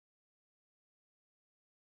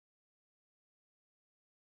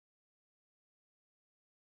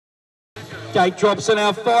Gate drops in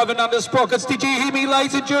our 5 and under Sprockets. Did you hear me,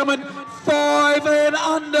 ladies and gentlemen? 5 and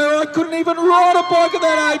under. I couldn't even ride a bike at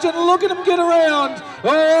that age, and look at him get around.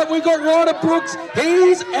 Oh, we've got Ryder Brooks.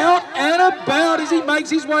 He's out and about as he makes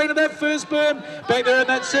his way into that first berm. Back there in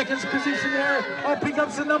that second position there. I'll pick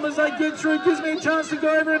up some numbers they get through. Gives me a chance to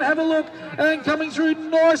go over and have a look. And coming through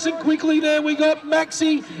nice and quickly there, we got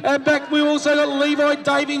Maxi. And back we also got Levi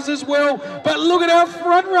Davies as well. But look at our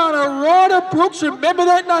front runner, Ryder Brooks. Remember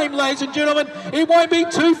that name, ladies and gentlemen. It won't be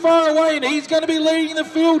too far away, and he's going to be leading the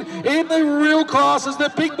field in the real classes,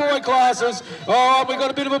 the big boy classes. Oh, we've got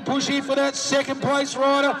a bit of a push here for that second place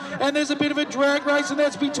rider, and there's a bit of a drag race, and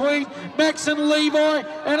that's between Max and Levi.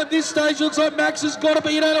 And at this stage, looks like Max has got to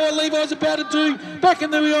be. You don't know what Levi's about to do. Back in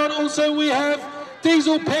the beyond, also we have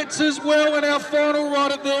Diesel Pets as well, and our final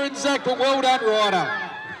rider there in Zach. But well done, rider.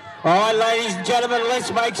 All right, ladies and gentlemen,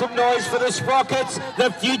 let's make some noise for the Sprockets.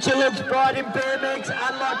 The future looks bright in BMX.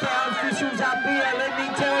 Unlike our officials up here, let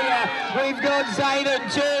me tell you, we've got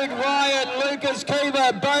Zayden, Jude, Ryan, Lucas,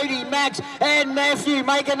 Cooper, Bodie, Max, and Matthew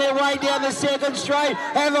making their way down the second straight.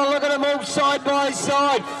 Have a look at them all side by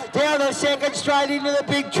side. Down the second straight into the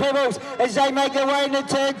big triples as they make their way into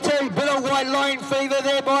turn 2. Bit of white line fever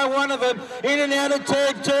there by one of them. In and out of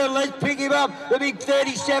turn 2. Let's pick him up. The big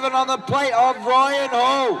 37 on the plate of Ryan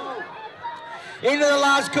Hall. Into the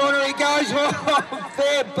last corner he goes. Oh,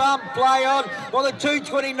 fair bump play on. Well, the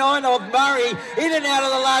 229 of Murray. In and out of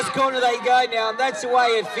the last corner they go now. And that's the way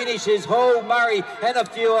it finishes. Hall, Murray and a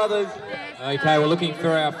few others. Okay, we're looking for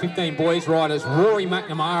our 15 boys riders, Rory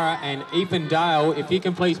McNamara and Ethan Dale. If you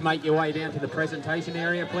can please make your way down to the presentation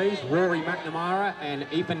area, please. Rory McNamara and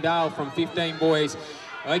Ethan Dale from 15 boys.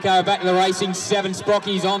 Okay, back to the racing. 7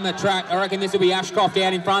 Sprockies on the track. I reckon this will be Ashcroft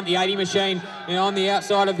out in front, the 80 machine. And on the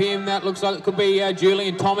outside of him, that looks like it could be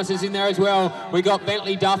Julian Thomas is in there as well. We got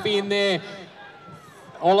Bentley Duffy in there.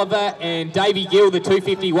 Oliver and Davey Gill, the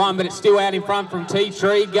 251, but it's still out in front from Tea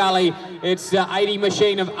Tree Gully. It's the 80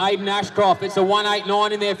 machine of Aidan Ashcroft. It's a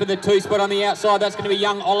 189 in there for the 2 spot on the outside. That's going to be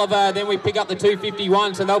young Oliver. Then we pick up the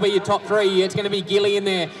 251, so they'll be your top 3. It's going to be Gilly in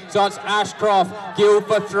there. So it's Ashcroft, Gill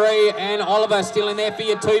for 3, and Oliver still in there for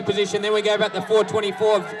your 2 position. Then we go back to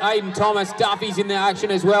 424 of Aidan Thomas. Duffy's in the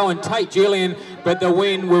action as well, and Tate Julian. But the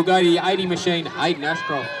win will go to the 80 machine, Aidan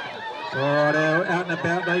Ashcroft. All right, out and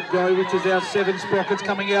about they go, which is our 7 Sprockets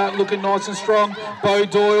coming out looking nice and strong. Bo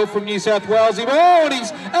Doyle from New South Wales. Oh, and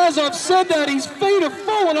as I've said that, his feet have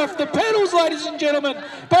fallen off the pedals, ladies and gentlemen.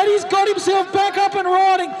 But he's got himself back up and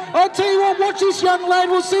riding. I'll tell you what, watch this young lad.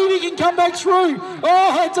 We'll see if he can come back through.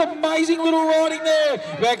 Oh, it's amazing little riding there.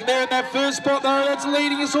 Back there in that first spot, though, that's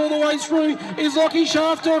leading us all the way through, is Lockie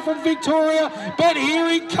Shafter from Victoria. But here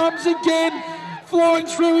he comes again. Flying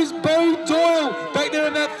through is Bo Doyle. Back there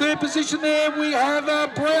in that 3rd position there, we have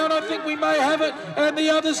Brown, I think we may have it, and the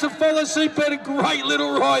others to follow suit. But a great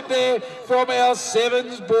little ride there from our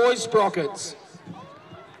 7's boys Sprockets.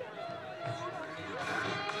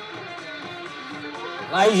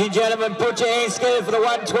 Ladies and gentlemen, put your hands together for the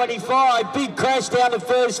 125. Big crash down the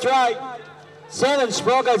first straight. 7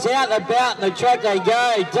 Sprockets out and about, and the track they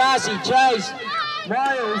go. Darcy Chase,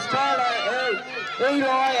 Miles, Taylor, Eli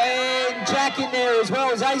and Jack in there as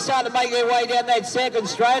well as they start to make their way down that second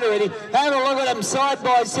straight already. Have a look at them side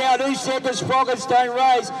by side. Who said the Sprockets don't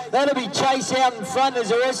race? That'll be Chase out in front as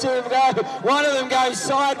the rest of them go. One of them goes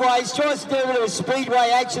sideways, tries to do a bit of a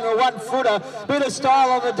speedway action, a 1-footer. Bit of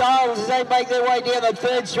style on the dials as they make their way down the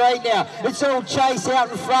 3rd straight now. It's all Chase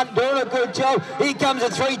out in front doing a good job. Here comes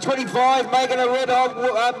a 325 making a red hot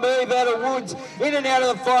move out of Woods. In and out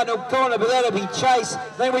of the final corner, but that'll be Chase.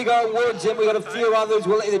 Then we got Woods, and we got a few others.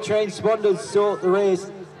 We'll let the transponders sort the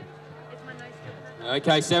rest.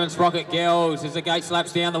 Okay, 7 Sprocket girls as the gate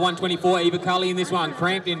slaps down. The 124, Eva Cully in this one.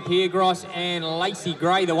 Crampton, Piergross and Lacey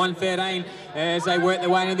Gray, the 113, as they work their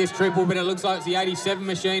way into this triple. But it looks like it's the 87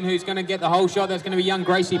 machine who's going to get the whole shot. That's going to be young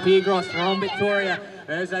Gracie Piergross from Victoria.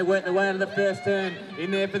 As they work their way into the first turn.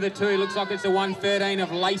 In there for the 2, looks like it's the 113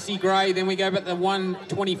 of Lacey Gray. Then we go back to the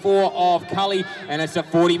 124 of Cully, and it's a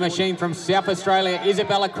 40 machine from South Australia,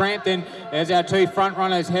 Isabella Crampton, as our 2 front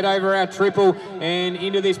runners head over our triple and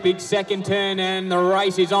into this big second turn, and the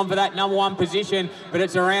race is on for that number 1 position, but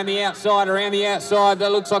it's around the outside.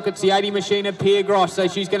 That looks like it's the 80 machine of Piergross, so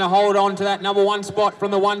she's going to hold on to that number 1 spot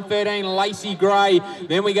from the 113, Lacey Gray.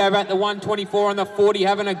 Then we go back to 124 and the 40,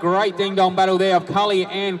 having a great ding-dong battle there of Cully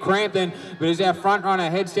and Crampton, but as our front runner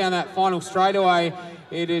heads down that final straightaway,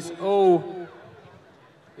 it is all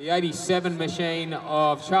the 87 machine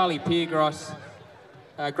of Charlie Piergross,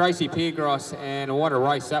 Gracie Piergross, and what a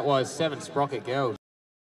race that was. 7 Sprocket girls.